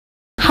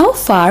How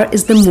far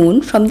is the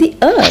moon from the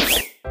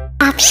earth?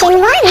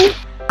 Option 1.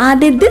 Are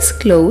they this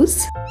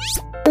close?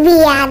 We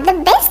are the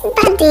best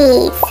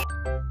buddies.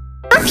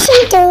 Option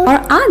 2. Or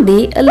are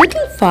they a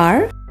little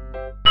far?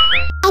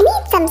 I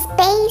need some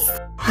space.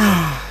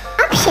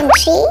 Option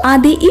 3.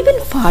 Are they even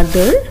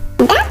farther?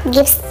 That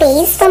gives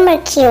space for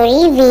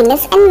Mercury,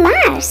 Venus and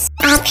Mars.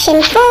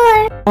 Option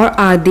 4. Or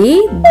are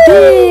they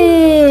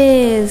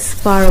this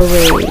far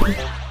away?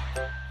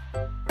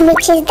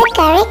 Which is the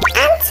correct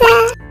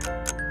answer?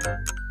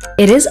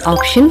 It is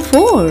option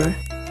 4.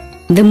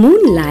 The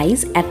moon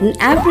lies at an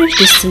average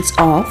distance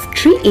of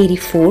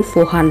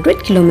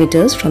 384,400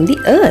 kilometers from the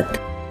earth.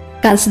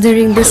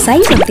 Considering the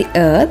size of the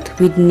earth,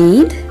 we'd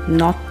need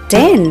not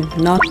 10,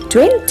 not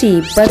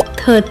 20, but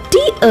 30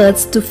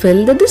 earths to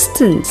fill the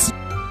distance.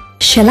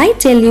 Shall I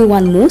tell you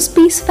one more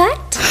space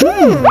fact?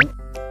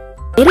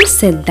 It is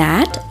said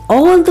that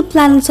all the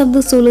planets of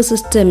the solar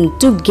system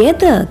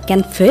together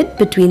can fit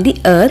between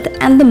the earth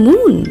and the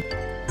moon.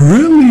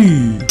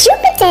 Really?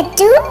 Jupiter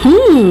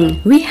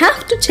too? We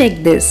have to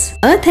check this.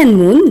 Earth and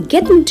moon,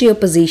 get into your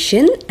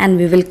position and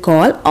we will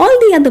call all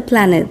the other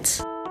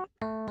planets.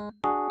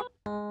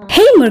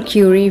 Hey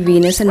Mercury,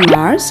 Venus and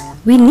Mars,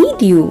 we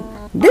need you.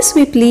 This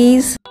way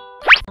please.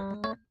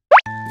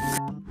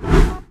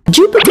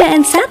 Jupiter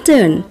and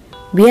Saturn,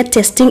 we are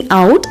testing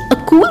out a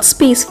cool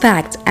space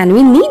fact and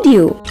we need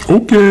you.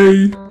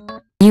 Okay.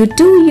 You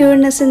too,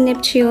 Uranus and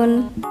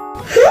Neptune.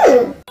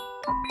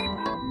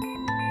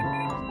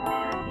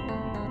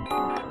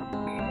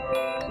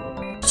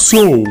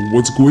 So,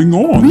 what's going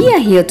on? We are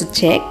here to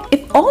check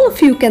if all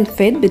of you can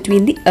fit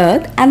between the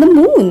Earth and the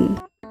Moon.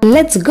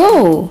 Let's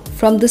go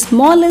from the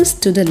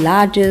smallest to the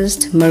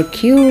largest.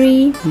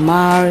 Mercury,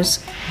 Mars,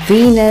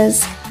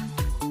 Venus.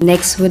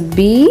 Next would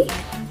be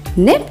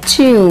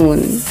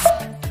Neptune.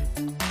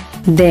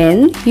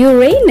 Then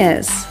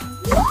Uranus.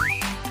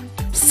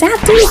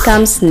 Saturn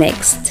comes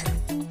next.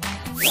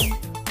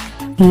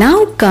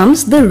 Now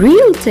comes the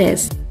real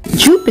test.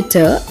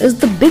 Jupiter is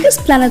the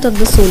biggest planet of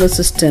the solar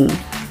system.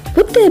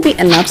 Would there be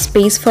enough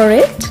space for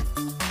it?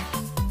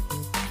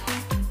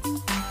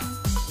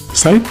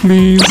 Side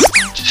please.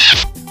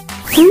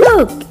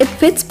 Look, it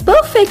fits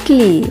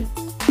perfectly.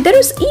 There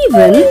is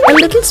even a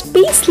little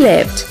space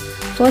left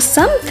for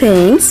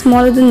something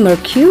smaller than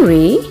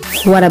Mercury.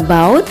 What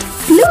about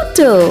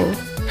Pluto?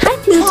 Hi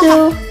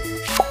Pluto.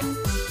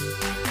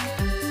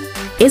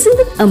 Isn't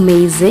it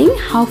amazing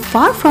how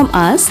far from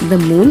us the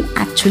moon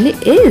actually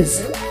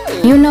is?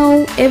 You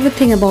know,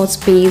 everything about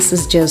space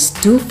is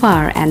just too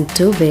far and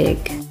too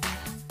big.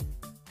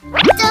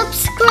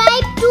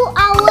 Subscribe to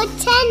our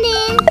channel.